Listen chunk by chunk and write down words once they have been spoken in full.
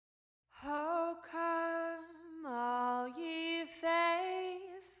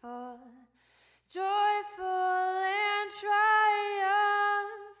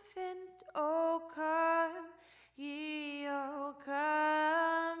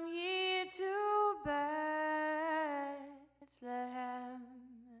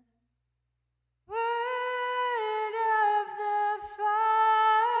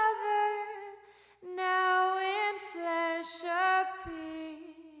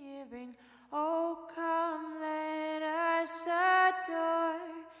us adore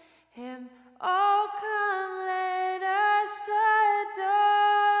him. Oh, come, let us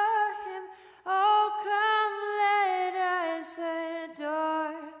adore him. Oh, come, let us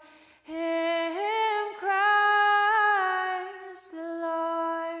adore him, Christ the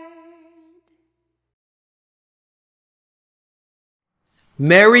Lord.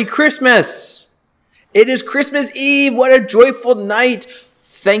 Merry Christmas! It is Christmas Eve. What a joyful night.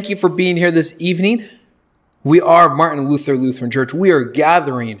 Thank you for being here this evening. We are Martin Luther Lutheran Church. We are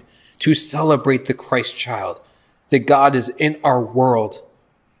gathering to celebrate the Christ child, that God is in our world.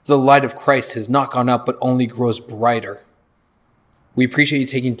 The light of Christ has not gone up, but only grows brighter. We appreciate you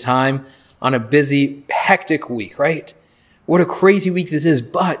taking time on a busy, hectic week, right? What a crazy week this is,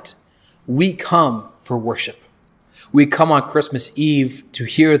 but we come for worship. We come on Christmas Eve to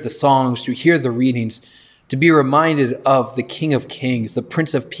hear the songs, to hear the readings, to be reminded of the King of Kings, the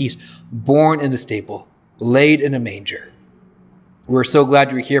Prince of Peace, born in the stable, laid in a manger. We're so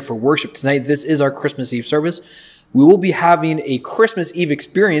glad you're here for worship tonight. This is our Christmas Eve service. We will be having a Christmas Eve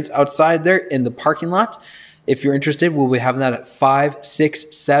experience outside there in the parking lot. If you're interested, we'll be having that at 5,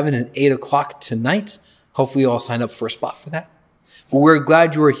 6, 7, and 8 o'clock tonight. Hopefully you all sign up for a spot for that. But we're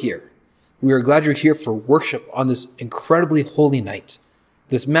glad you are here. We are glad you're here for worship on this incredibly holy night,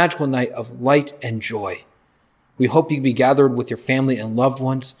 this magical night of light and joy. We hope you can be gathered with your family and loved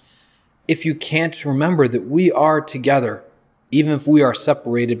ones. If you can't, remember that we are together, even if we are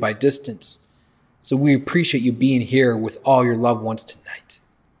separated by distance. So we appreciate you being here with all your loved ones tonight.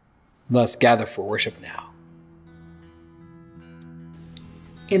 Let's gather for worship now.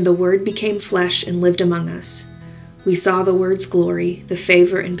 And the Word became flesh and lived among us. We saw the Word's glory, the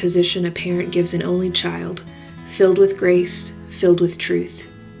favor and position a parent gives an only child, filled with grace, filled with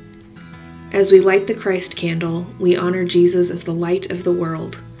truth. As we light the Christ candle, we honor Jesus as the light of the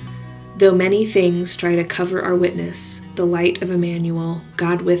world. Though many things try to cover our witness, the light of Emmanuel,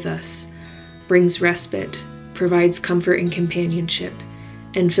 God with us, brings respite, provides comfort and companionship,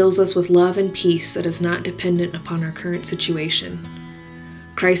 and fills us with love and peace that is not dependent upon our current situation.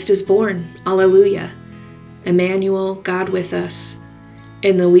 Christ is born, Alleluia! Emmanuel, God with us.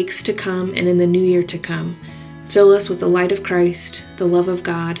 In the weeks to come and in the new year to come, fill us with the light of Christ, the love of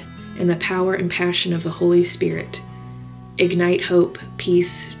God, and the power and passion of the Holy Spirit. Ignite hope,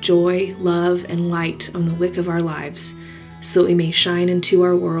 peace, joy, love, and light on the wick of our lives, so that we may shine into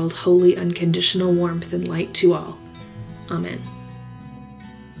our world holy, unconditional warmth and light to all. Amen.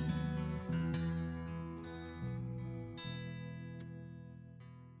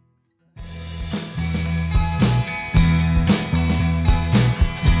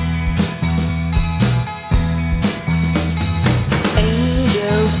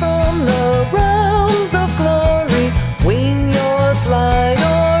 Angels from the realms of glory, wing your flight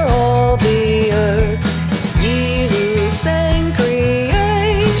o'er all the earth. Ye who sang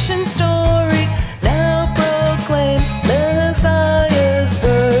creation's story, now proclaim Messiah's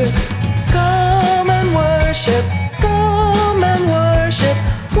birth. Come and worship,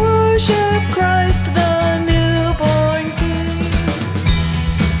 worship Christ the newborn King.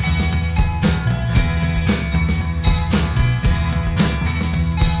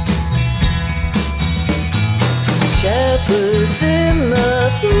 Shepherds in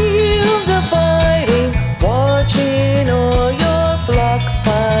the field abiding, watching o'er your flocks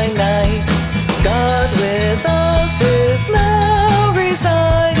by night. God with us is now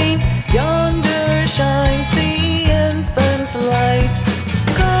residing, yonder shines the infant light.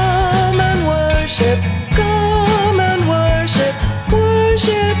 Come and worship,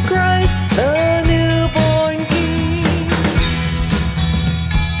 worship Christ the newborn King.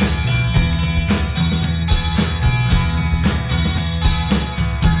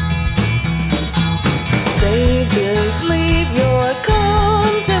 Sages, leave your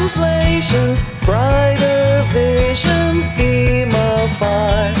contemplations, brighter visions beam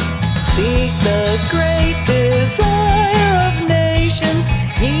afar. Seek the great desire of nations,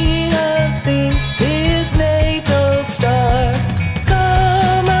 ye have seen His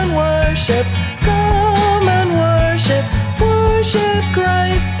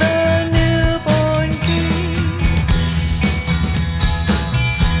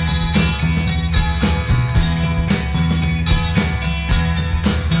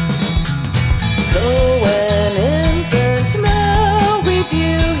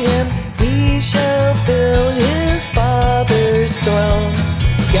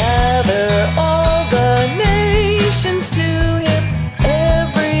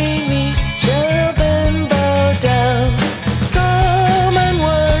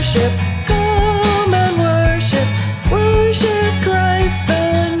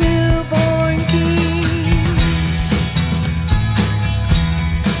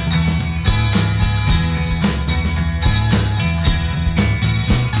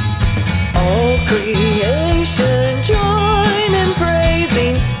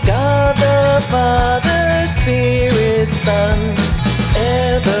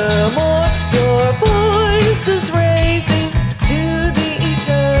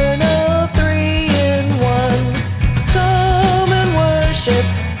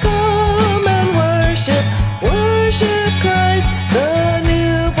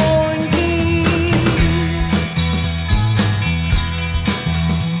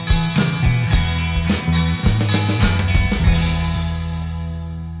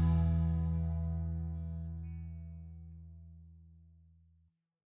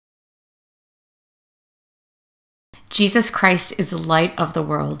Jesus Christ is the light of the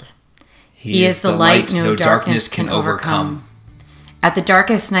world. He is the light no darkness can overcome. At the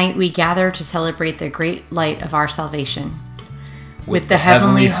darkest night, we gather to celebrate the great light of our salvation. With the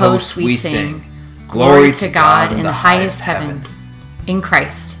heavenly hosts we sing, glory to God in the highest heaven. In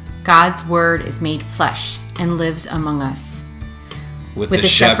Christ, God's word is made flesh and lives among us. With the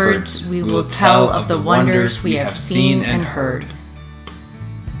shepherds, we will tell of the wonders we have seen and heard.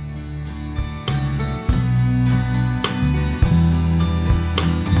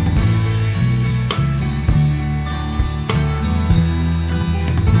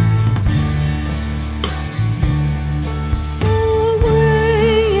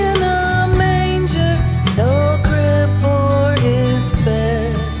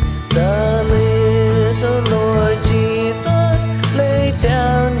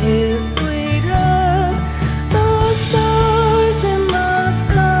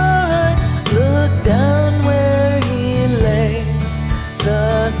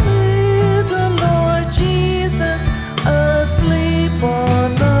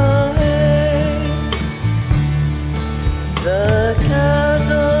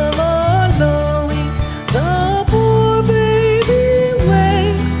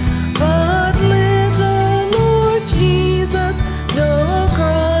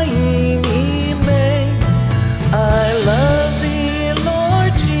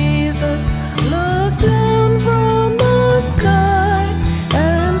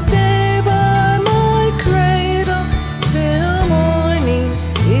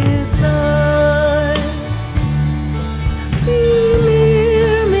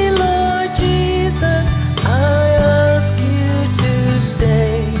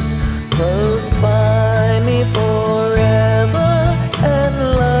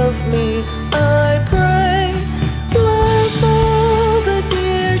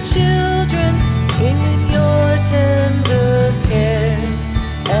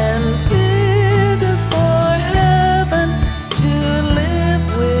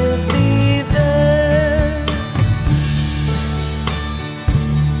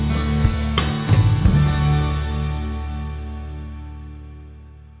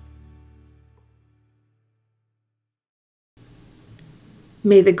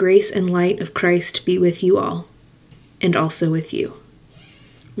 May the grace and light of Christ be with you all, and also with you.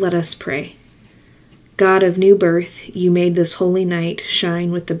 Let us pray. God of new birth, you made this holy night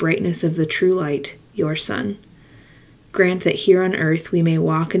shine with the brightness of the true light, your Son. Grant that here on earth we may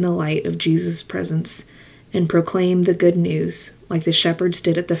walk in the light of Jesus' presence and proclaim the good news, like the shepherds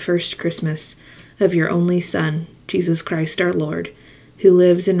did at the first Christmas, of your only Son, Jesus Christ our Lord, who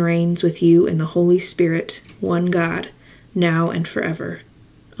lives and reigns with you in the Holy Spirit, one God, now and forever.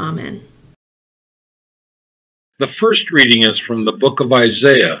 Amen. The first reading is from the book of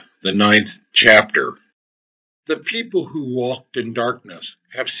Isaiah, the 9th chapter. The people who walked in darkness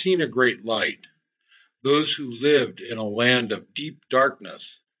have seen a great light. Those who lived in a land of deep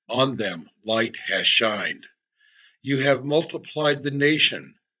darkness, on them light has shined. You have multiplied the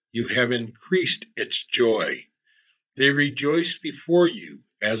nation. You have increased its joy. They rejoice before you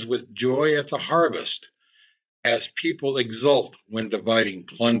as with joy at the harvest, as people exult when dividing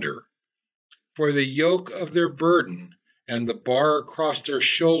plunder. For the yoke of their burden and the bar across their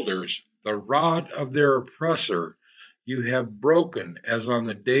shoulders, the rod of their oppressor, you have broken as on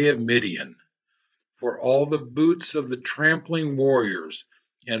the day of Midian. For all the boots of the trampling warriors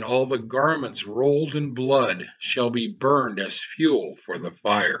and all the garments rolled in blood shall be burned as fuel for the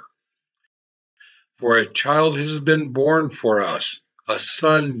fire. For a child has been born for us, a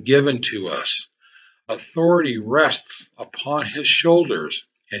son given to us. Authority rests upon his shoulders,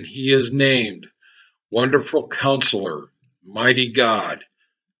 and he is named Wonderful Counselor, Mighty God,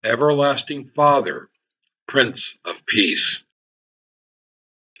 Everlasting Father, Prince of Peace.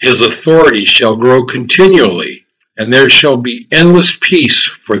 His authority shall grow continually, and there shall be endless peace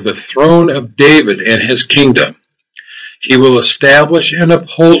for the throne of David and his kingdom. He will establish and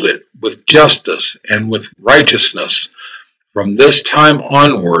uphold it with justice and with righteousness from this time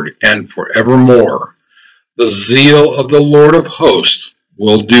onward and forevermore. The zeal of the Lord of hosts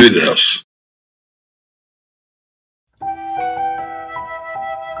will do this.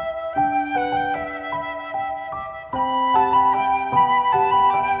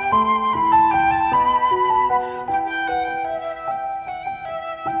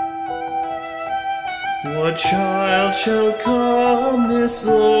 What child shall come this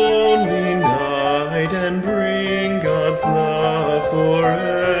lonely night and bring God's love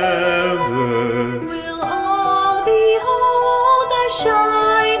forever? We'll all behold the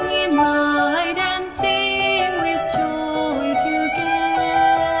shining light and sing with joy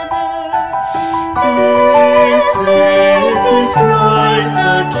together. This This is Christ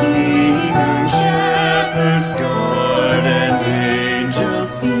the King, whom Shepherds guard and angels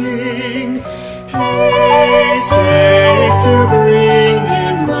sing. haste, haste to bring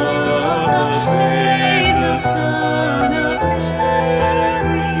him love, the babe, the Son of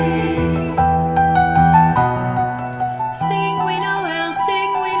Mary. Sing we Noel,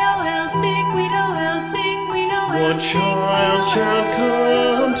 sing we Noel, sing we Noel, sing we Noel. What child shall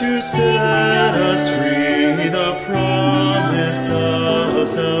come to set us free? The promise of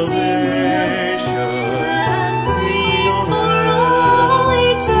salvation. Sing for all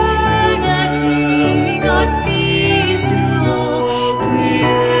eternity, God's peace to all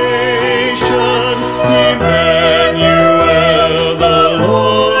Creation, Emmanuel, the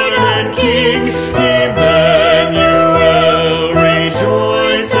Lord and King. Emmanuel,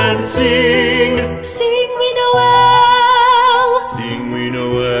 rejoice and sing. Sing we Noel. Sing we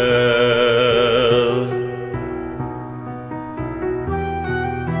Noel.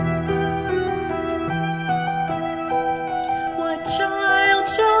 What child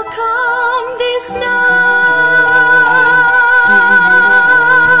shall come this night?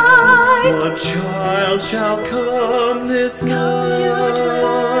 What child shall come this Come to night?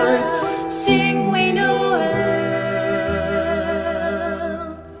 dwell. Sing we Noel.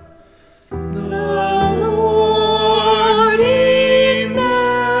 The Lord Emmanuel.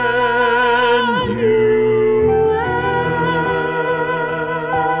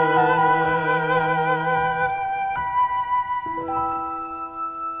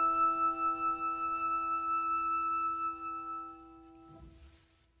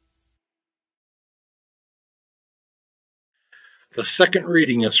 The second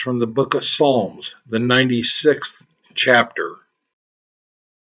reading is from the book of Psalms, the 96th chapter.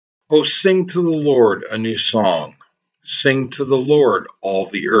 O sing to the Lord a new song. Sing to the Lord, all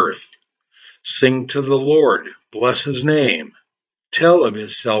the earth. Sing to the Lord, bless his name. Tell of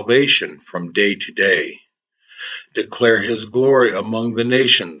his salvation from day to day. Declare his glory among the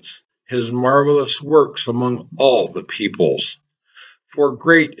nations, his marvelous works among all the peoples. For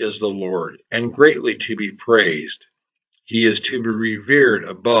great is the Lord, and greatly to be praised. He is to be revered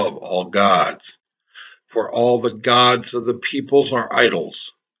above all gods. For all the gods of the peoples are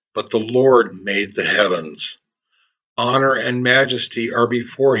idols, but the Lord made the heavens. Honor and majesty are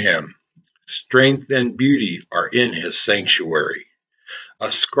before him. Strength and beauty are in his sanctuary.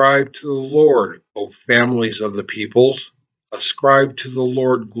 Ascribe to the Lord, O families of the peoples. Ascribe to the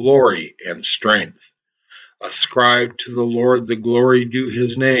Lord glory and strength. Ascribe to the Lord the glory due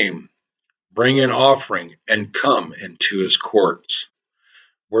his name. Bring an offering and come into his courts.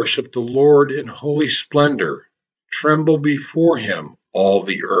 Worship the Lord in holy splendor. Tremble before him, all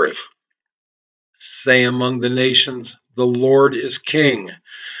the earth. Say among the nations, the Lord is king.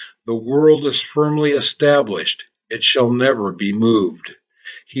 The world is firmly established. It shall never be moved.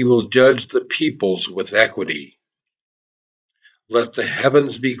 He will judge the peoples with equity. Let the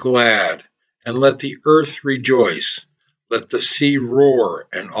heavens be glad, and let the earth rejoice. Let the sea roar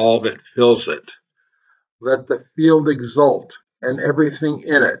and all that fills it. Let the field exult and everything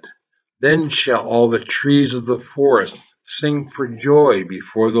in it. Then shall all the trees of the forest sing for joy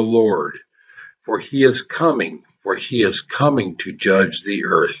before the Lord. For he is coming to judge the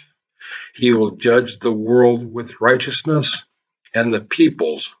earth. He will judge the world with righteousness and the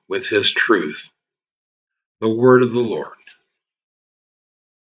peoples with his truth. The word of the Lord.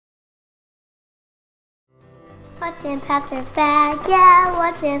 What's in Pastor's bag? Yeah,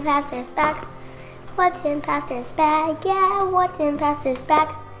 what's in Pastor's bag? What's in Pastor's bag? Yeah, what's in Pastor's bag?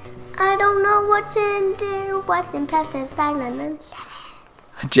 I don't know what's in there. What's in Pastor's bag?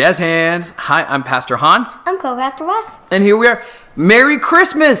 Jazz hands. Hi, I'm Pastor Hans. I'm co-pastor Wes. And here we are. Merry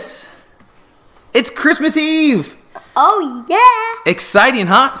Christmas! It's Christmas Eve! Oh, yeah! Exciting,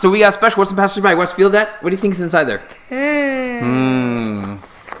 huh? So we got special. What's in Pastor's bag? Wes, feel that? What do you think is inside there?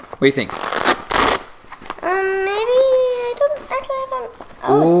 What do you think? Maybe I don't.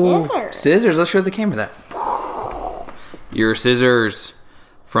 Oh, scissors. Scissors. Let's show the camera that. Your scissors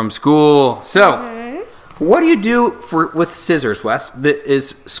from school. So, what do you do with scissors, Wes, that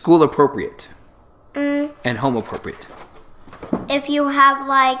is school appropriate and home appropriate? If you have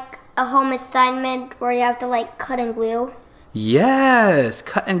like a home assignment where you have to like cut and glue. Yes,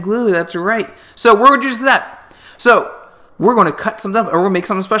 cut and glue. That's right. So we're just that. So we're going to cut something up, or we're going to make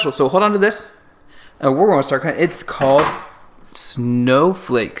something special. So hold on to this. We're going to start cutting. It's called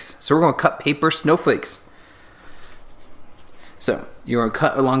snowflakes. So we're going to cut paper snowflakes. So you're going to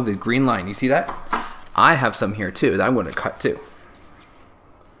cut along the green line. You see that? I have some here too that I'm going to cut too.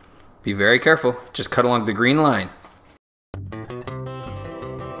 Be very careful. Just cut along the green line.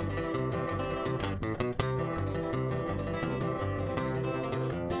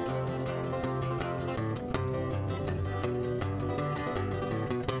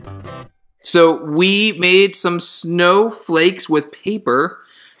 So we made some snowflakes with paper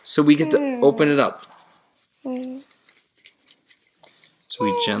so we get to open it up. So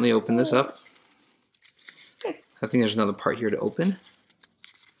we gently open this up. I think there's another part here to open.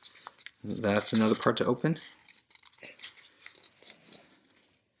 That's another part to open.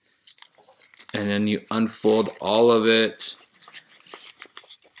 And then you unfold all of it.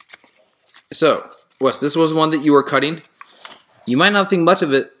 So, Wes, this was one that you were cutting. You might not think much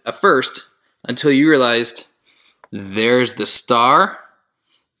of it at first until you realized there's the star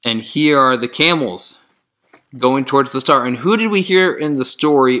and here are the camels going towards the star. And who did we hear in the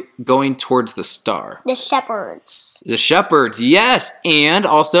story going towards the star? The shepherds. The shepherds, yes. And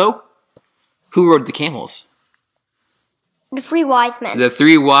also, who rode the camels? The 3 wise men. The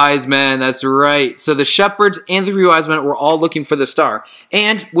 3 wise men, that's right. So the shepherds and the 3 wise men were all looking for the star.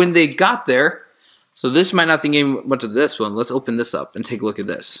 And when they got there, so this might not think much of this one. Let's open this up and take a look at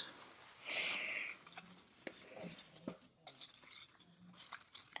this.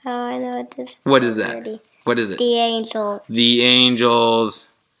 Oh, I know what this is. What is that? What is it? The angels. The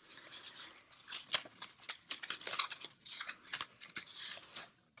angels.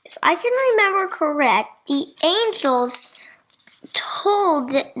 If I can remember correct, the angels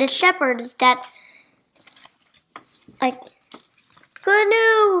told the shepherds that, like, good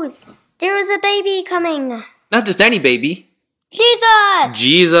news! There is a baby coming. Not just any baby. Jesus!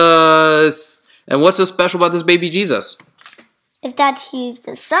 Jesus! And what's so special about this baby Jesus? Is that he's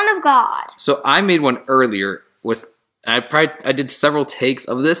the Son of God. So I made one earlier with, I did several takes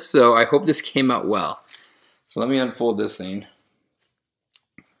of this, so I hope this came out well. So let me unfold this thing.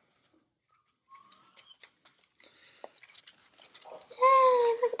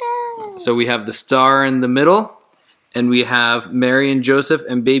 Hey, look at that. So we have the star in the middle, and we have Mary and Joseph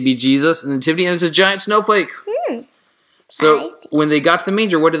and baby Jesus and the nativity, and it's a giant snowflake. I So see. when they got to the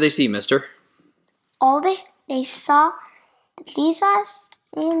manger, what did they see, mister? All they saw Jesus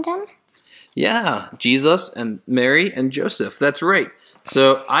and them. Yeah, Jesus and Mary and Joseph. That's right.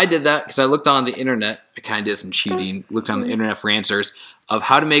 So I did that because I looked on the internet. I kind of did some cheating. Looked on the internet for answers of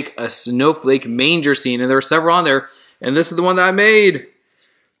how to make a snowflake manger scene. And there were several on there. And this is the one that I made.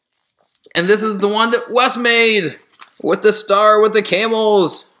 And this is the one that Wes made. With the star with the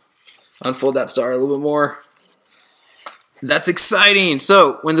camels. Unfold that star a little bit more. That's exciting.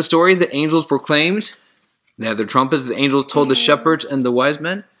 So when the story, the angels proclaimed, they had their trumpets. The angels told the shepherds and the wise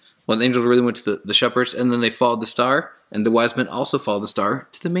men. Well, the angels really went to the shepherds, and then they followed the star, and the wise men also followed the star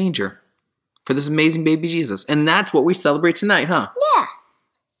to the manger for this amazing baby Jesus. And that's what we celebrate tonight, huh?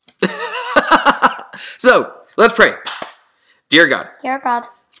 Yeah. So, let's pray. Dear God, Dear God,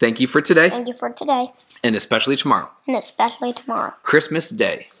 thank you for today, thank you for today, and especially tomorrow. and especially tomorrow. Christmas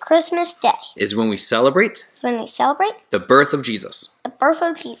Day Christmas Day is when we celebrate is when we celebrate the birth of Jesus, the birth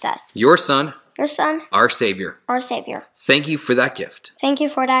of Jesus, your Son, your Son, our Savior. our Savior. Thank you for that gift. Thank you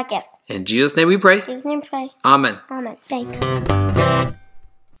for that gift. In Jesus' name we pray. In His name we pray. Amen. Amen. Thank you.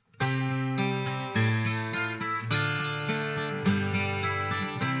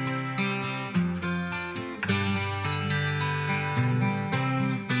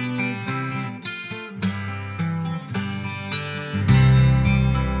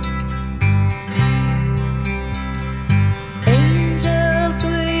 Angels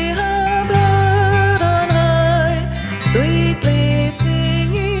we have heard on high, sweetly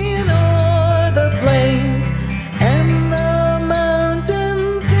singing o'er the plains and the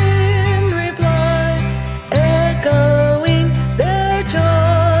mountains in reply, echoing their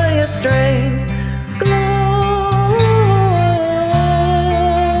joyous strains.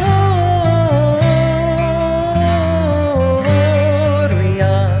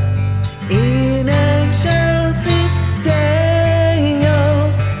 Gloria in excelsis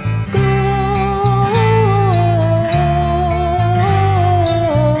Deo,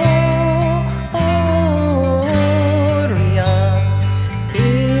 Gloria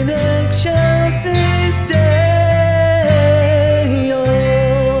in excelsis Deo.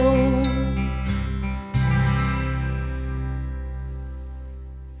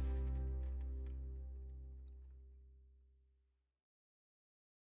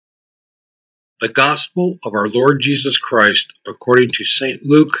 The Gospel of our Lord Jesus Christ according to St.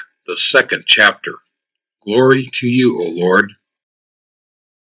 Luke, the 2nd chapter. Glory to you, O Lord.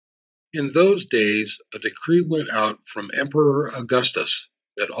 In those days, a decree went out from Emperor Augustus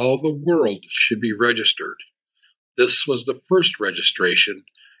that all the world should be registered. This was the first registration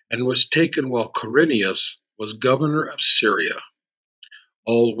and was taken while Quirinius was governor of Syria.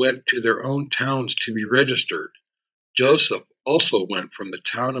 All went to their own towns to be registered. Joseph also went from the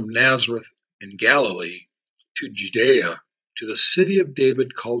town of Nazareth in Galilee to Judea, to the city of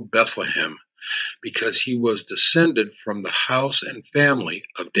David called Bethlehem, because he was descended from the house and family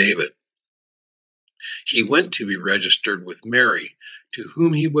of David. He went to be registered with Mary, to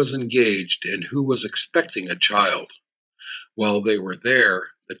whom he was engaged and who was expecting a child. While they were there,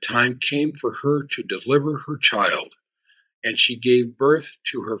 the time came for her to deliver her child, and she gave birth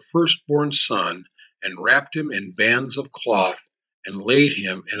to her firstborn son, and wrapped him in bands of cloth, and laid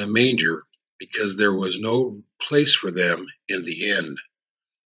him in a manger, because there was no place for them in the inn.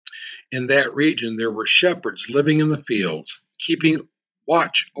 In that region there were shepherds living in the fields, keeping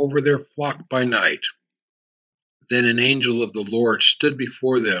watch over their flock by night. Then an angel of the Lord stood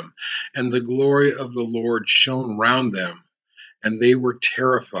before them, and the glory of the Lord shone round them, and they were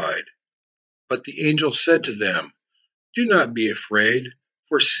terrified. But the angel said to them, "Do not be afraid,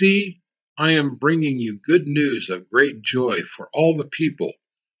 for see, I am bringing you good news of great joy for all the people.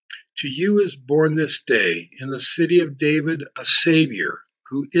 To you is born this day in the city of David a Savior,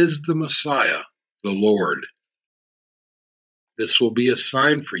 who is the Messiah, the Lord. This will be a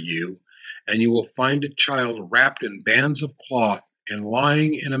sign for you, and you will find a child wrapped in bands of cloth and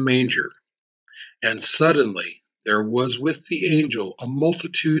lying in a manger." And suddenly there was with the angel a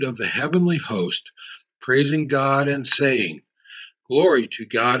multitude of the heavenly host, praising God and saying, "Glory to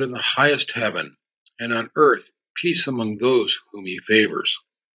God in the highest heaven, and on earth peace among those whom he favors."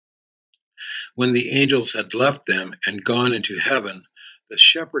 When the angels had left them and gone into heaven, the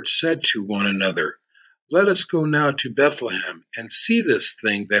shepherds said to one another, "Let us go now to Bethlehem and see this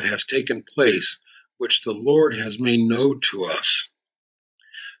thing that has taken place, which the Lord has made known to us."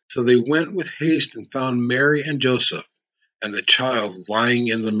 So they went with haste and found Mary and Joseph, and the child lying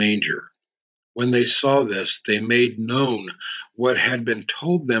in the manger. When they saw this, they made known what had been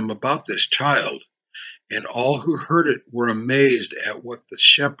told them about this child, and all who heard it were amazed at what the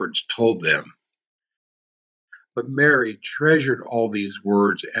shepherds told them. But Mary treasured all these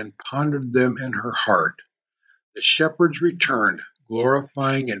words and pondered them in her heart. The shepherds returned,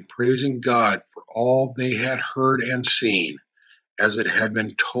 glorifying and praising God for all they had heard and seen, as it had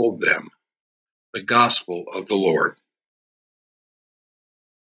been told them. The Gospel of the Lord.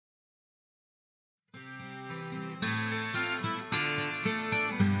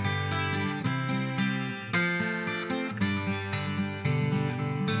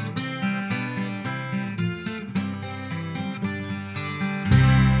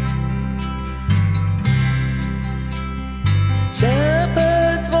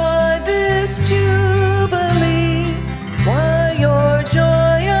 Shepherds, why this jubilee? Why your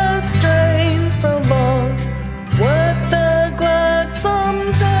joyous strains prolong? What the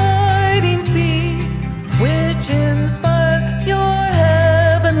gladsome tidings be, which inspire your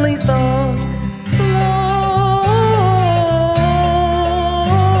heavenly song?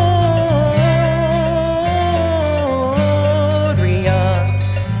 Gloria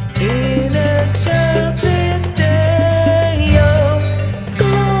in excelsis Deo.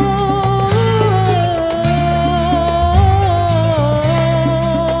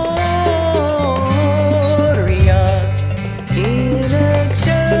 Gloria in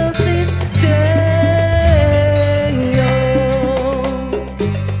excelsis Deo.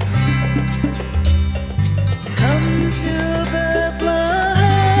 Come to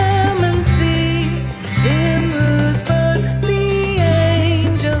Bethlehem and see him whose birth the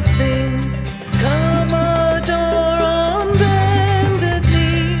angels sing. Come adore on bended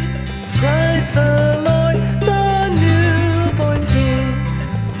knee Christ the Lord, the newborn King.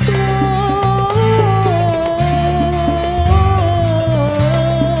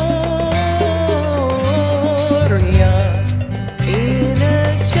 Gloria in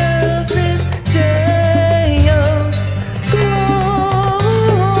excelsis Deo.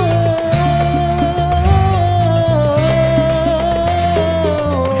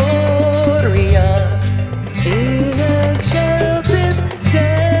 Gloria in excelsis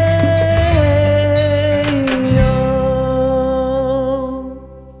Deo.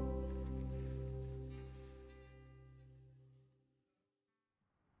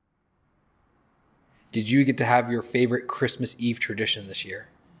 Did you get to have your favorite Christmas Eve tradition this year?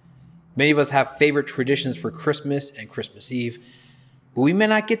 Many of us have favorite traditions for Christmas and Christmas Eve, but we may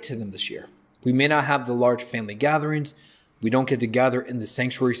not get to them this year. We may not have the large family gatherings. We don't get to gather in the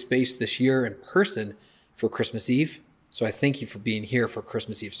sanctuary space this year in person for Christmas Eve. So I thank you for being here for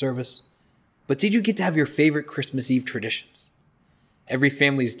Christmas Eve service. But did you get to have your favorite Christmas Eve traditions? Every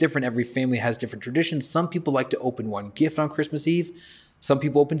family is different. Every family has different traditions. Some people like to open one gift on Christmas Eve. Some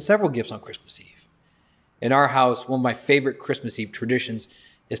people open several gifts on Christmas Eve. In our house, one of my favorite Christmas Eve traditions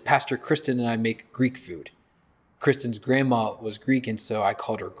is Pastor Kristen and I make Greek food. Kristen's grandma was Greek, and so I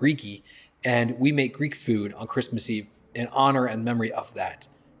called her Greeky, and we make Greek food on Christmas Eve in honor and memory of that.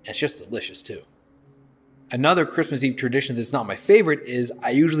 And it's just delicious too. Another Christmas Eve tradition that's not my favorite is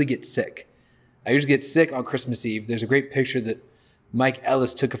I usually get sick. I usually get sick on Christmas Eve. There's a great picture that Mike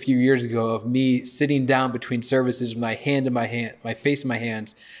Ellis took a few years ago of me sitting down between services with my face in my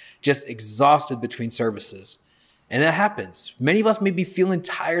hands, just exhausted between services. And that happens. Many of us may be feeling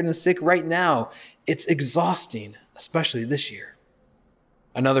tired and sick right now. It's exhausting, especially this year.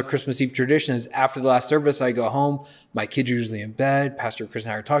 Another Christmas Eve tradition is after the last service, I go home. My kids are usually in bed. Pastor Chris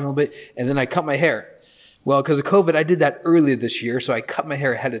and I are talking a little bit, and then I cut my hair. Well, because of COVID, I did that earlier this year, so I cut my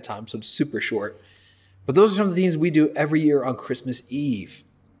hair ahead of time, so it's super short. But those are some of the things we do every year on Christmas Eve.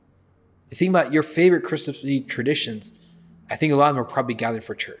 You think about your favorite Christmas Eve traditions, I think a lot of them are probably gathered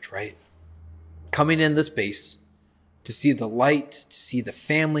for church, right? Coming in the space to see the light, to see the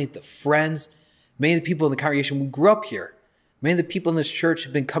family, the friends. Many of the people in the congregation, we grew up here. Many of the people in this church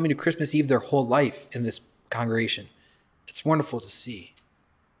have been coming to Christmas Eve their whole life in this congregation. It's wonderful to see.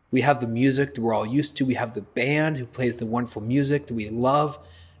 We have the music that we're all used to. We have the band who plays the wonderful music that we love.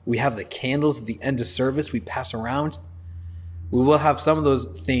 We have the candles at the end of service we pass around. We will have some of those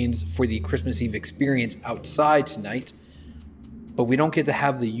things for the Christmas Eve experience outside tonight, but we don't get to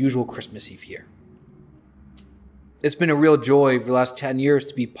have the usual Christmas Eve here. It's been a real joy for the last 10 years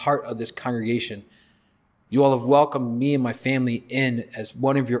to be part of this congregation. You all have welcomed me and my family in as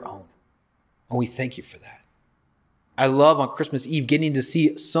one of your own, and we thank you for that. I love on Christmas Eve getting to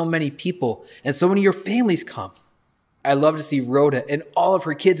see so many people and so many of your families come. I love to see Rhoda and all of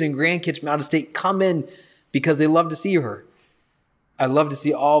her kids and grandkids from out of state come in because they love to see her. I love to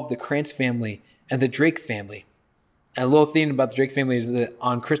see all of the Krantz family and the Drake family. And a little thing about the Drake family is that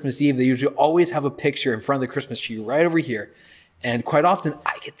on Christmas Eve, they usually always have a picture in front of the Christmas tree right over here. And quite often,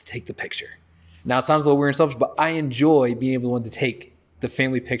 I get to take the picture. Now, it sounds a little weird and selfish, but I enjoy being able to take the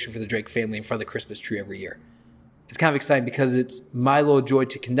family picture for the Drake family in front of the Christmas tree every year. It's kind of exciting because it's my little joy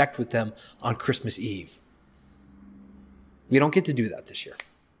to connect with them on Christmas Eve. We don't get to do that this year.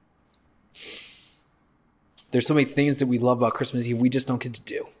 There's so many things that we love about Christmas Eve we just don't get to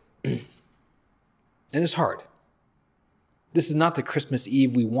do. And it's hard. This is not the Christmas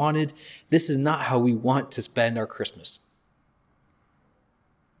Eve we wanted. This is not how we want to spend our Christmas.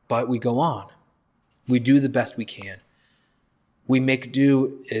 But we go on. We do the best we can. We make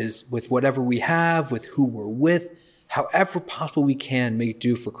do is with whatever we have, with who we're with, however possible we can make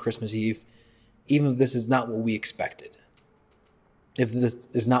do for Christmas Eve, even if this is not what we expected. If this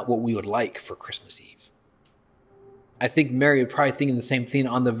is not what we would like for Christmas Eve. I think Mary would probably think the same thing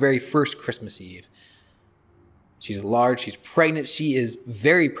on the very first Christmas Eve. She's large, she's pregnant, she is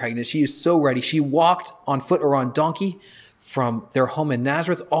very pregnant, she is so ready. She walked on foot or on donkey from their home in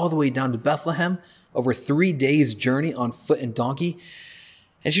Nazareth all the way down to Bethlehem, over 3 days journey on foot and donkey.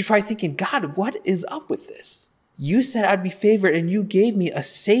 And she's probably thinking, God, what is up with this? You said I'd be favored and you gave me a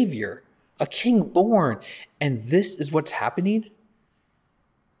savior, a king born, and this is what's happening?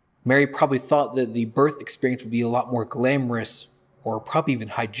 Mary probably thought that the birth experience would be a lot more glamorous or probably even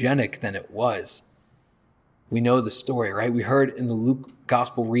hygienic than it was. We know the story, right? We heard in the Luke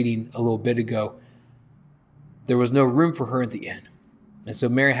gospel reading a little bit ago, there was no room for her at the inn. And so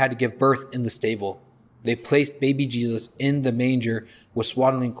Mary had to give birth in the stable. They placed baby Jesus in the manger with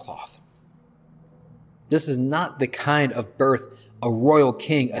swaddling cloth. This is not the kind of birth a royal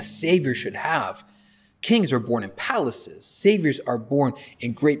king, a savior should have. Kings are born in palaces. Saviors are born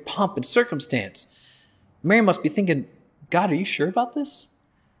in great pomp and circumstance. Mary must be thinking, God, are you sure about this?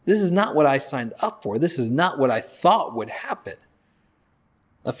 This is not what I signed up for. This is not what I thought would happen.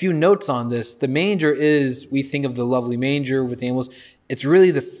 A few notes on this. The manger is, we think of the lovely manger with the animals. It's really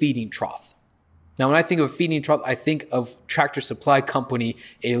the feeding trough. Now, when I think of a feeding trough, I think of Tractor Supply Company,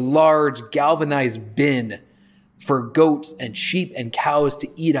 a large galvanized bin for goats and sheep and cows to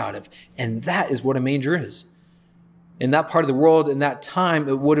eat out of. And that is what a manger is. In that part of the world, in that time,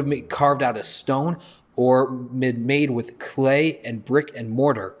 it would have been carved out of stone or been made with clay and brick and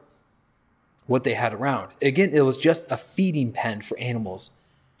mortar, what they had around. Again, it was just a feeding pen for animals,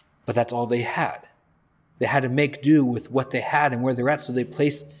 but that's all they had. They had to make do with what they had and where they're at, so they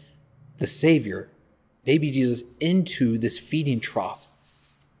placed the Savior, baby Jesus, into this feeding trough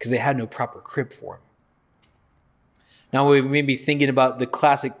because they had no proper crib for him. Now we may be thinking about the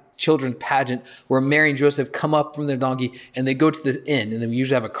classic children's pageant where Mary and Joseph come up from their donkey and they go to this inn, and then we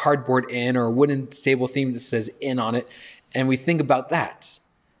usually have a cardboard inn or a wooden stable theme that says inn on it, and we think about that.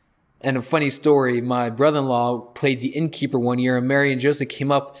 And a funny story, my brother-in-law played the innkeeper one year, and Mary and Joseph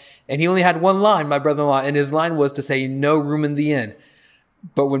came up, and he only had one line, my brother-in-law, and his line was to say, no room in the inn.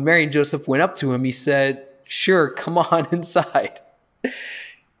 But when Mary and Joseph went up to him, he said, sure, come on inside.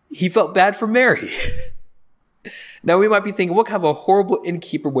 He felt bad for Mary. Now we might be thinking, what kind of a horrible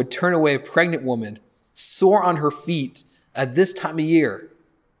innkeeper would turn away a pregnant woman, sore on her feet at this time of year?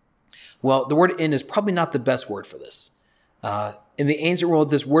 Well, the word inn is probably not the best word for this. In the ancient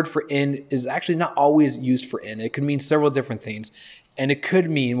world, this word for inn is actually not always used for inn. It could mean several different things. And it could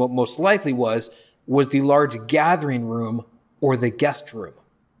mean, what most likely was the large gathering room or the guest room.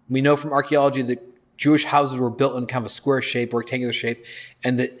 We know from archaeology that Jewish houses were built in kind of a square shape, rectangular shape,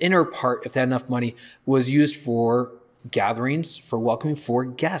 and the inner part, if they had enough money, was used for gatherings, for welcoming for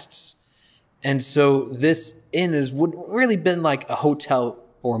guests. And so this inn wouldn't really been like a hotel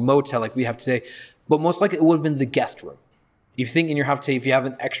or a motel like we have today, but most likely it would have been the guest room. If you think in your house today, if you have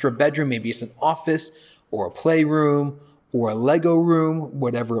an extra bedroom, maybe it's an office or a playroom or a Lego room,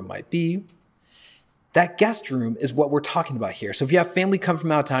 whatever it might be, that guest room is what we're talking about here. So if you have family come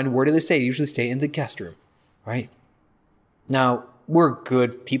from out of town, where do they stay? They usually stay in the guest room, right? Now, we're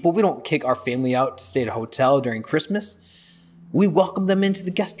good people. We don't kick our family out to stay at a hotel during Christmas. We welcome them into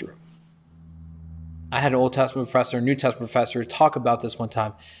the guest room. I had an Old Testament professor, a New Testament professor talk about this one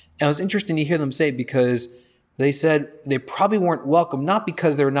time. And it was interesting to hear them say, because they said they probably weren't welcome, not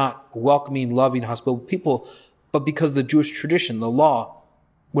because they're not welcoming, loving, hospitable people, but because of the Jewish tradition, the law.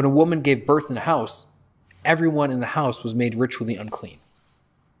 When a woman gave birth in a house, everyone in the house was made ritually unclean.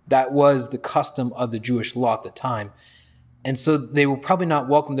 That was the custom of the Jewish law at the time. And so they were probably not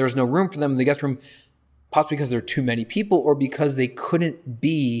welcome. There was no room for them in the guest room, possibly because there were too many people or because they couldn't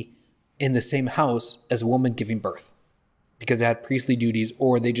be in the same house as a woman giving birth because they had priestly duties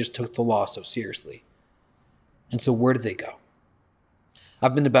or they just took the law so seriously. And so where did they go?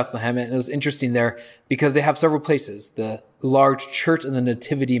 I've been to Bethlehem, and it was interesting there because they have several places. The large church and the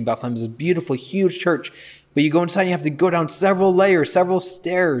Nativity in Bethlehem is a beautiful, huge church. But you go inside, and you have to go down several layers, several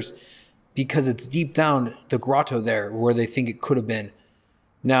stairs, because it's deep down the grotto there where they think it could have been.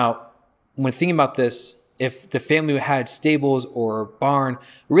 Now, when thinking about this, if the family had stables or a barn,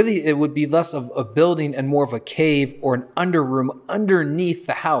 really it would be less of a building and more of a cave or an underroom underneath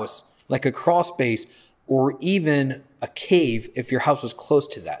the house, like a crawl space, or even a cave if your house was close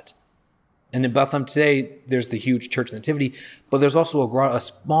to that. And in Bethlehem today, there's the huge church nativity, but there's also a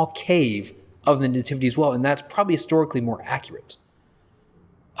small cave of the nativity as well. And that's probably historically more accurate.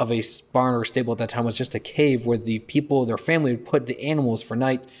 Of a barn or stable at that time was just a cave where the people, their family would put the animals for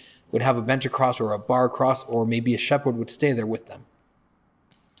night, would have a bench across or a bar across, or maybe a shepherd would stay there with them.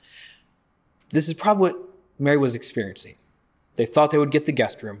 This is probably what Mary was experiencing. They thought they would get the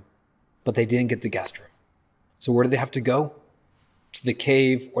guest room, but they didn't get the guest room. So where did they have to go? To the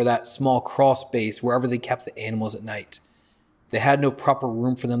cave or that small crawl space, wherever they kept the animals at night. They had no proper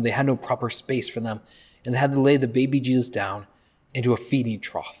room for them. They had no proper space for them. And they had to lay the baby Jesus down into a feeding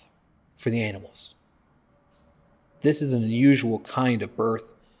trough for the animals. This is an unusual kind of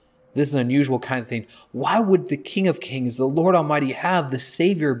birth. This is an unusual kind of thing. Why would the King of Kings, the Lord Almighty, have the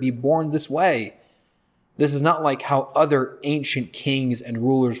Savior be born this way? This is not like how other ancient kings and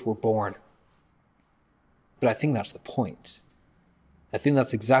rulers were born. But I think that's the point. I think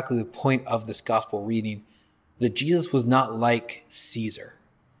that's exactly the point of this gospel reading, that Jesus was not like Caesar.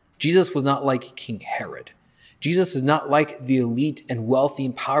 Jesus was not like King Herod. Jesus is not like the elite and wealthy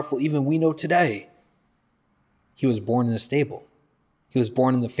and powerful even we know today. He was born in a stable. He was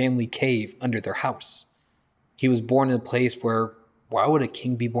born in the family cave under their house. He was born in a place where, why would a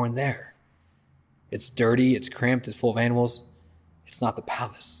king be born there? It's dirty, it's cramped, it's full of animals. It's not the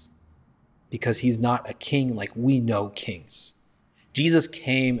palace. Because he's not a king like we know kings. Jesus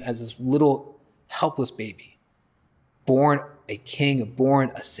came as this little helpless baby, born a king,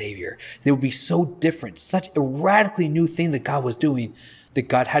 born a savior. They would be so different, such a radically new thing that God was doing, that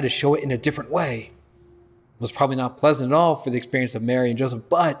God had to show it in a different way. It was probably not pleasant at all for the experience of Mary and Joseph,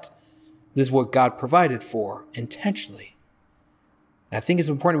 but this is what God provided for intentionally. And I think it's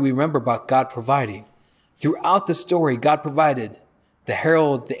important we remember about God providing. Throughout the story, God provided. The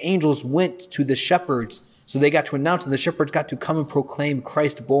herald, the angels went to the shepherds, so they got to announce, and the shepherds got to come and proclaim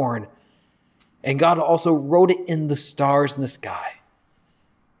Christ born. And God also wrote it in the stars in the sky.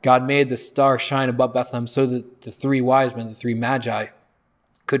 God made the star shine above Bethlehem so that the three wise men, the three magi,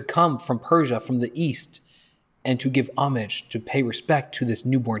 could come from Persia, from the east, and to give homage, to pay respect to this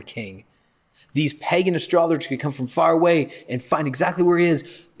newborn king. These pagan astrologers could come from far away and find exactly where he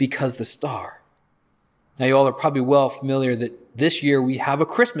is because the star. Now, you all are probably well familiar that this year we have a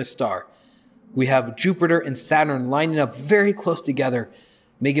Christmas star. We have Jupiter and Saturn lining up very close together,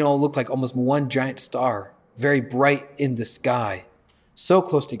 making it all look like almost one giant star, very bright in the sky. So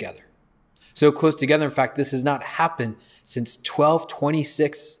close together. So close together, in fact, this has not happened since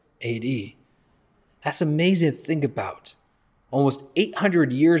 1226 AD. That's amazing to think about. Almost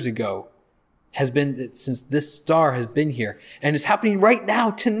 800 years ago, has been since this star has been here. And it's happening right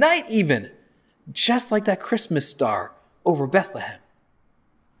now, tonight even, just like that Christmas star over Bethlehem.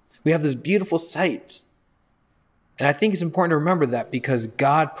 We have this beautiful sight. And I think it's important to remember that because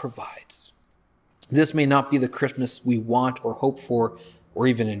God provides. This may not be the Christmas we want or hope for or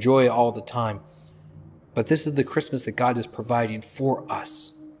even enjoy all the time, but this is the Christmas that God is providing for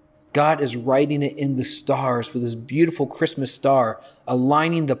us. God is writing it in the stars with this beautiful Christmas star,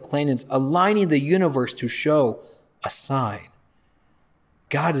 aligning the planets, aligning the universe to show a sign.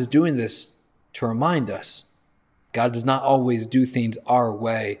 God is doing this to remind us. God does not always do things our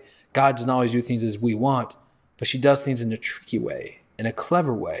way. God does not always do things as we want, but she does things in a tricky way, in a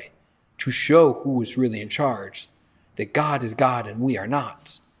clever way, to show who is really in charge, that God is God and we are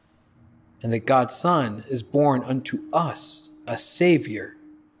not, and that God's Son is born unto us, a Savior,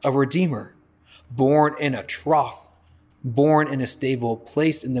 a Redeemer, born in a trough, born in a stable,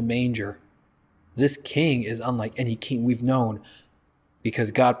 placed in the manger. This King is unlike any king we've known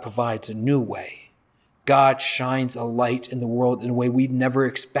because God provides a new way. God shines a light in the world in a way we never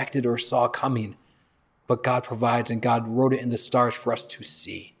expected or saw coming. But God provides, and God wrote it in the stars for us to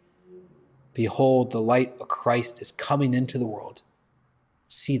see. Behold, the light of Christ is coming into the world.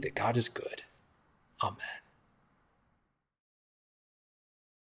 See that God is good. Amen.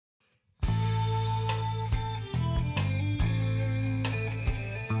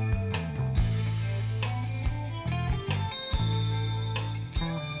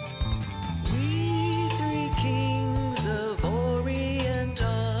 We three kings of Orient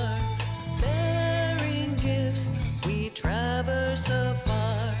are bearing gifts. We traverse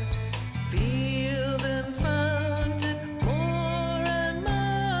afar, field and fountain, moor and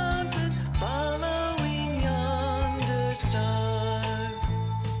mountain, following yonder star.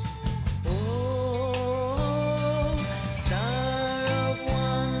 Oh, star of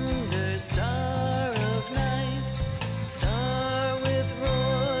wonder, star of night, star with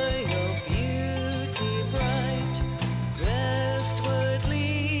royal beauty bright, westward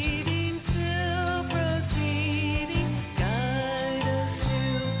leading, still proceeding, guide us to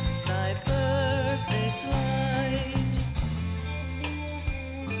thy perfect light.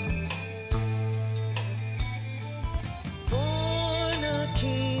 Born a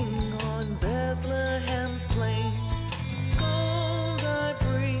king on Bethlehem's plain, gold I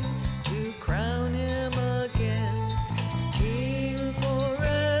bring to crown him again. King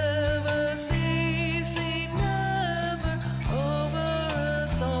forever, ceasing never, over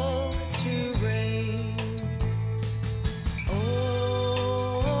us all to reign.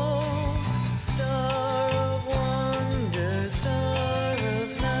 Oh, star of wonder, star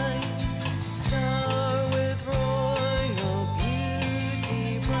of night, star with royal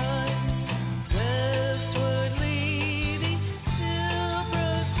beauty bright, westward leading, still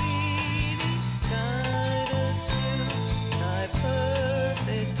proceeding, guide us to thy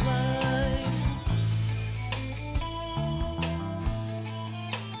perfect light.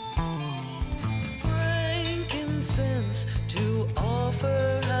 Frankincense to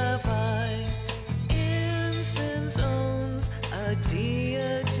offer have I, incense owns a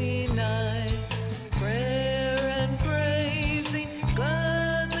deity nigh, prayer and praising,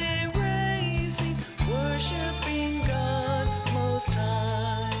 gladly raising, worshiping God most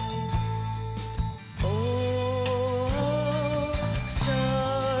high. Oh,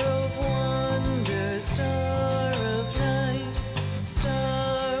 star of wonder, star of night,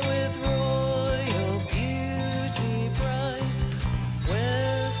 star with royal beauty bright,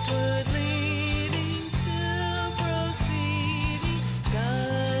 westward leading, still proceeding,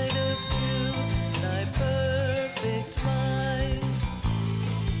 guide us to thy perfect light.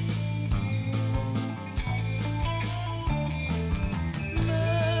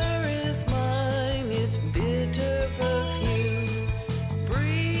 Myrrh is mine, its bitter perfume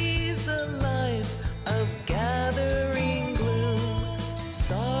breathes a life of gathering gloom,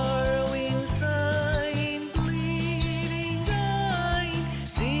 sorrowing, sighing, bleeding, dying,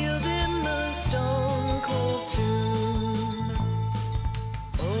 sealed in the stone cold tomb.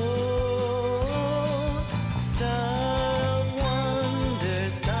 Oh, star of wonder,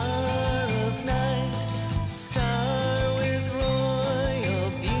 star of night, star with royal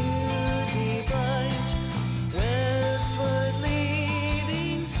beauty bright, westward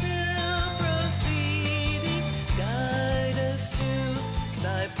leading, still proceeding, guide us to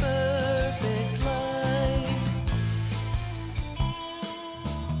thy perfect light.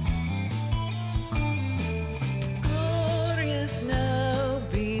 Glorious now,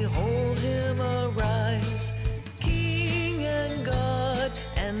 behold him arise, King and God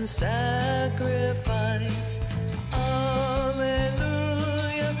and sacrifice.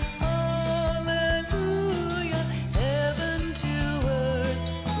 Alleluia, alleluia.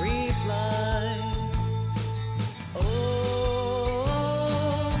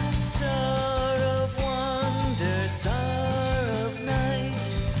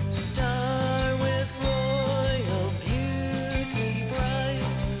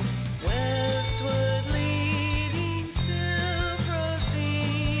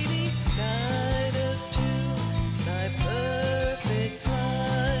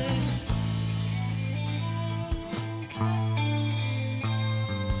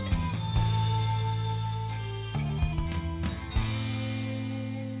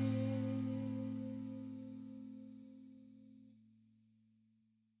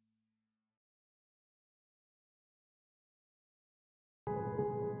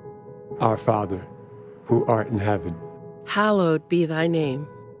 Our Father, who art in heaven, hallowed be thy name.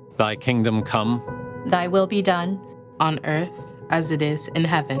 Thy kingdom come. Thy will be done, on earth as it is in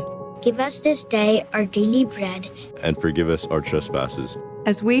heaven. Give us this day our daily bread. And forgive us our trespasses,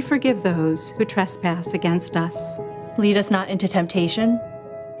 as we forgive those who trespass against us. Lead us not into temptation,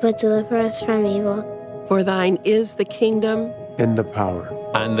 but deliver us from evil. For thine is the kingdom, and the power,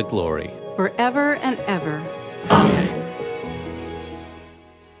 and the glory, forever and ever. Amen.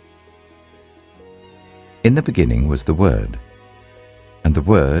 In the beginning was the Word, and the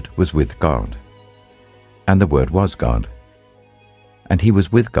Word was with God, and the Word was God, and he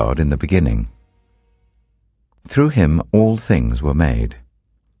was with God in the beginning. Through him all things were made.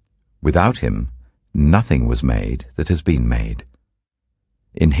 Without him nothing was made that has been made.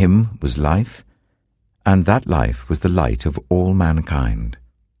 In him was life, and that life was the light of all mankind.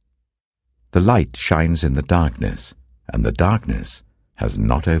 The light shines in the darkness, and the darkness has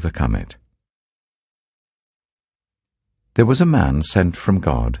not overcome it. There was a man sent from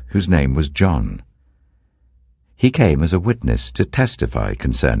God whose name was John. He came as a witness to testify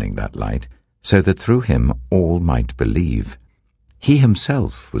concerning that light, so that through him all might believe. He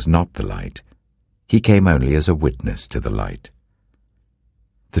himself was not the light. He came only as a witness to the light.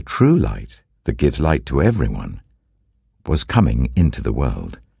 The true light that gives light to everyone was coming into the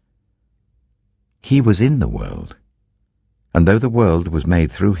world. He was in the world, and though the world was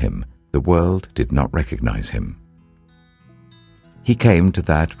made through him, the world did not recognize him. He came to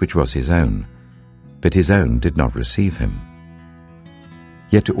that which was his own, but his own did not receive him.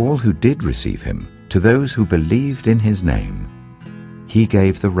 Yet to all who did receive him, to those who believed in his name, he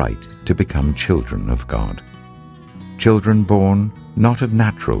gave the right to become children of God. Children born not of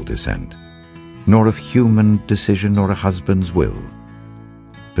natural descent, nor of human decision or a husband's will,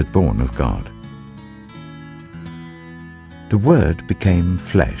 but born of God. The Word became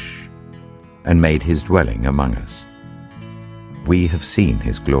flesh and made his dwelling among us. We have seen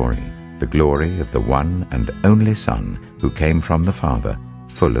his glory, the glory of the one and only Son who came from the Father,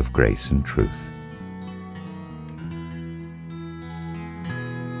 full of grace and truth.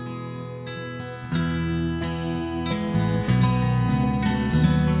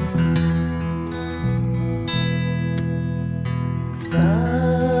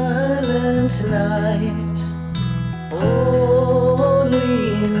 Silent night,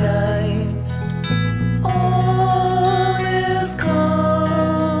 holy night, all is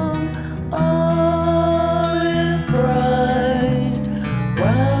calm, all is bright,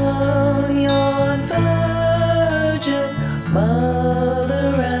 round yon virgin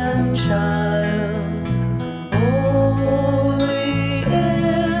mother and child, holy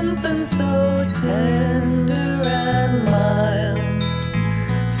infant so tender and mild.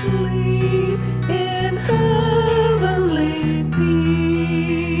 Sleep in heavenly peace.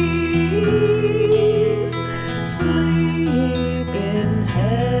 Sleep in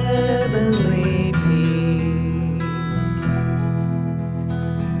heavenly peace.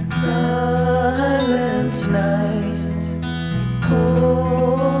 Silent night,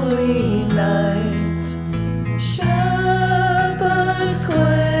 holy night, shepherds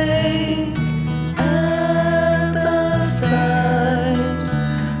quake at the sight.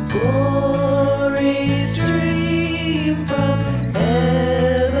 Glory stream from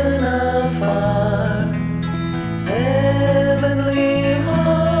heaven afar. Heavenly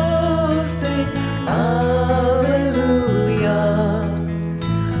hosts sing Alleluia.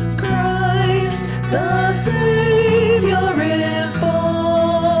 Christ the Savior is born.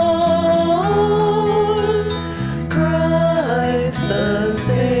 Christ the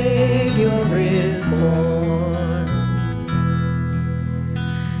Savior is born.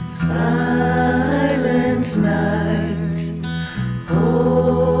 Silent night,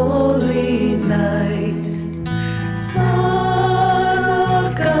 holy night, Son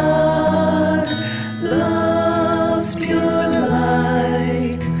of God, love's pure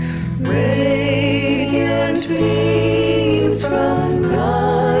light, radiant beams from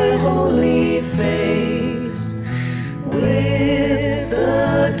thy holy face, with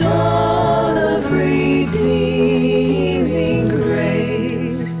the dawn of redeeming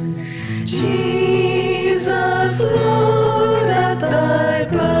grace. Jesus, Lord, at thy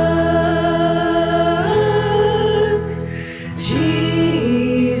birth.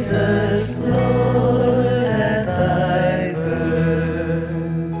 Jesus, Lord, at thy birth.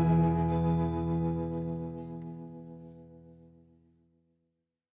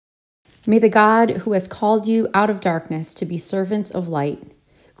 May the God who has called you out of darkness to be servants of light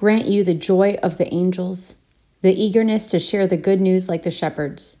grant you the joy of the angels, the eagerness to share the good news like the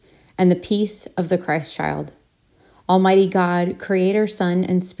shepherds, and the peace of the Christ child. Almighty God, Creator, Son,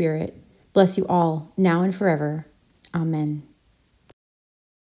 and Spirit, Bless you all, now and forever. Amen.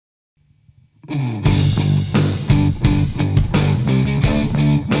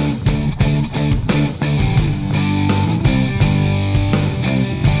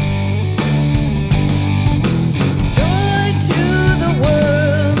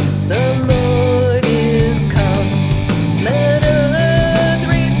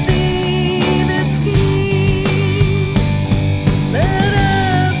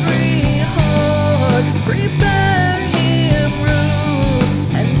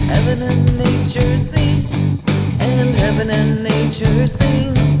 Nature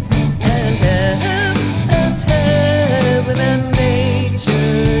sing, and heaven and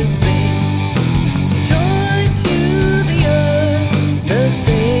nature sing. Joy to the earth, the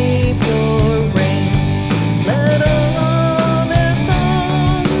Savior reigns. Let all their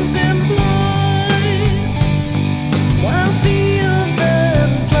songs employ, while fields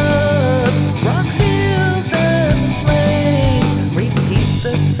and floods, rocks, hills and plains, repeat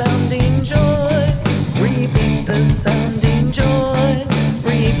the sounding joy, repeat the sounding joy.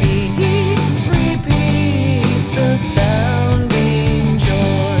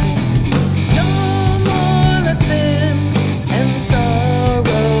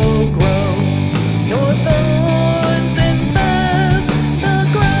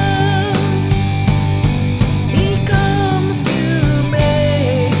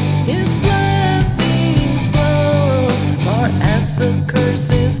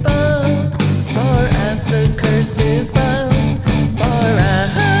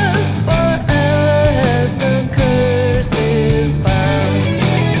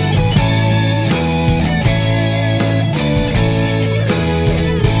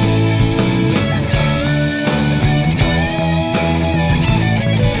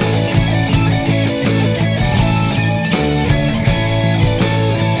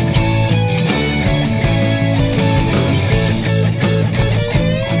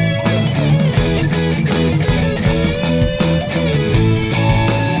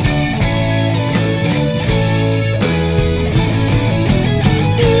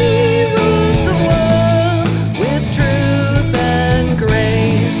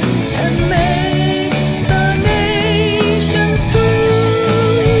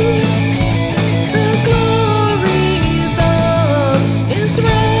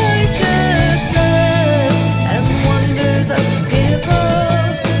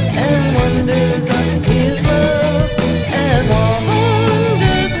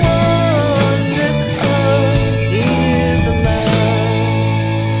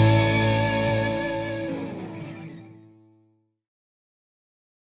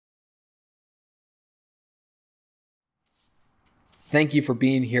 Thank you for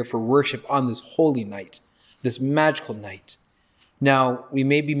being here for worship on this holy night, this magical night. Now, we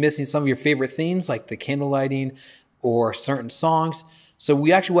may be missing some of your favorite themes like the candlelighting or certain songs. So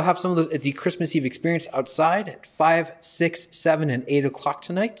we actually will have some of those at the Christmas Eve experience outside at 5, 6, 7, and 8 o'clock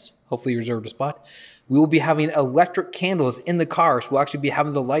tonight. Hopefully you reserved a spot. We will be having electric candles in the cars. We'll actually be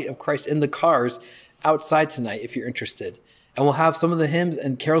having the light of Christ in the cars outside tonight if you're interested. And we'll have some of the hymns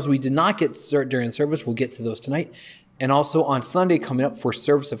and carols we did not get during the service. We'll get to those tonight. And also on Sunday coming up for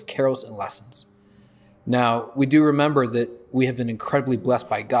service of carols and lessons. Now, we do remember that we have been incredibly blessed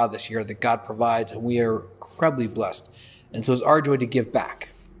by God this year, that God provides, and we are incredibly blessed. And so it's our joy to give back.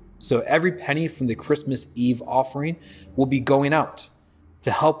 So every penny from the Christmas Eve offering will be going out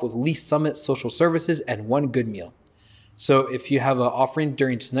to help with Lease Summit social services and One Good Meal. So if you have an offering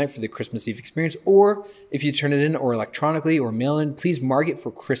during tonight for the Christmas Eve experience, or if you turn it in or electronically or mail in, please mark it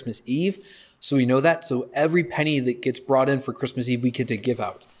for Christmas Eve so we know that. So every penny that gets brought in for Christmas Eve, we get to give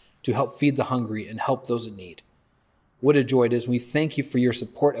out to help feed the hungry and help those in need. What a joy it is. We thank you for your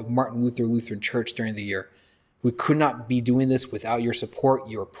support of Martin Luther Lutheran Church during the year. We could not be doing this without your support,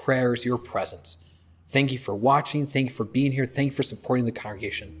 your prayers, your presence. Thank you for watching. Thank you for being here. Thank you for supporting the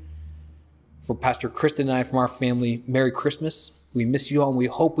congregation. For Pastor Kristen and I from our family, Merry Christmas. We miss you all, and we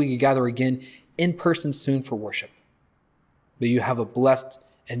hope we can gather again in person soon for worship. May you have a blessed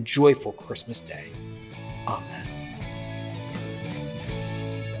and joyful Christmas day. Amen.